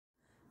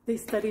They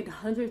studied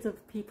hundreds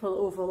of people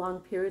over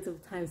long periods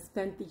of time,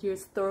 spent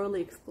years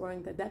thoroughly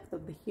exploring the depth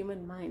of the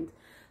human mind.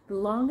 The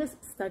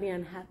longest study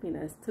on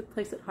happiness took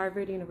place at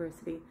Harvard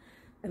University,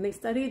 and they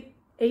studied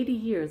 80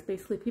 years,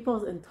 basically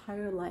people's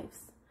entire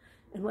lives.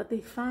 And what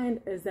they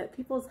find is that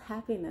people's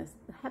happiness,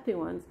 the happy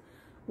ones,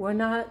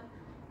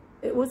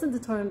 it wasn't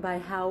determined by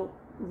how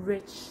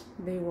rich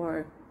they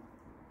were.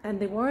 And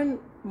they weren't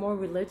more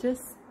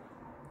religious.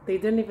 They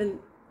didn't even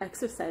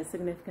exercise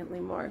significantly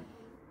more.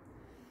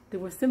 They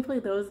were simply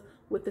those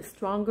with the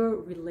stronger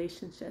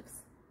relationships.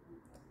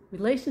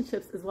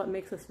 Relationships is what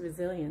makes us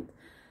resilient.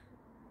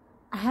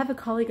 I have a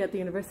colleague at the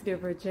University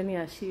of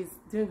Virginia. She's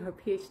doing her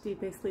PhD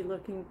basically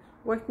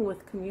working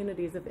with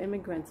communities of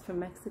immigrants from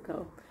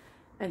Mexico.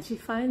 And she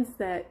finds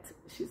that,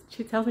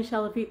 she tells me,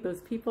 Shalavit,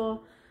 those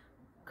people,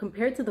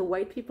 compared to the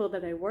white people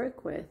that I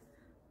work with,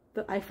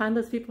 I find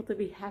those people to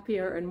be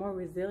happier and more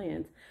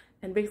resilient.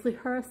 And basically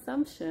her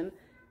assumption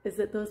is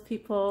that those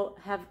people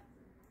have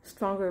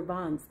stronger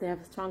bonds. They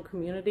have a strong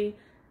community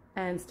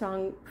and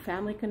strong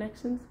family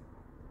connections.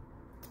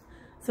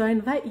 So I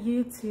invite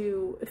you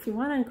to, if you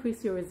want to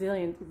increase your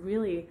resilience,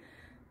 really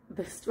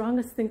the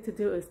strongest thing to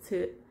do is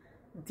to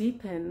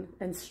deepen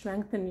and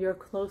strengthen your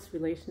close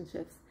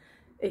relationships.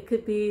 It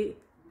could be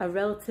a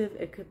relative,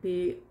 it could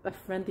be a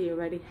friend that you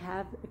already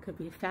have, it could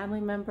be a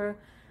family member.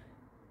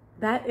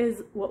 That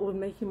is what would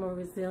make you more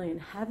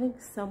resilient. Having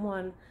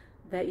someone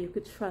that you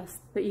could trust,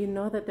 that you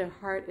know that their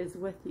heart is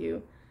with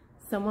you,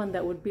 someone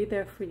that would be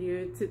there for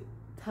you to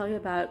tell you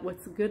about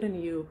what's good in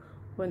you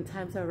when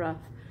times are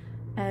rough.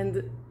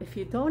 And if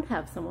you don't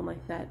have someone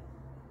like that,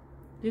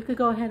 you could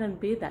go ahead and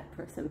be that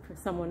person for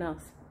someone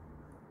else.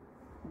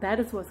 That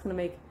is what's going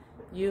to make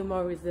you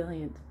more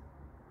resilient.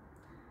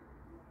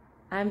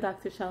 I'm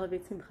Dr.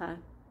 Shalavit Simcha,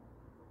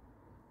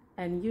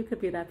 and you could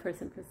be that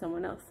person for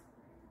someone else.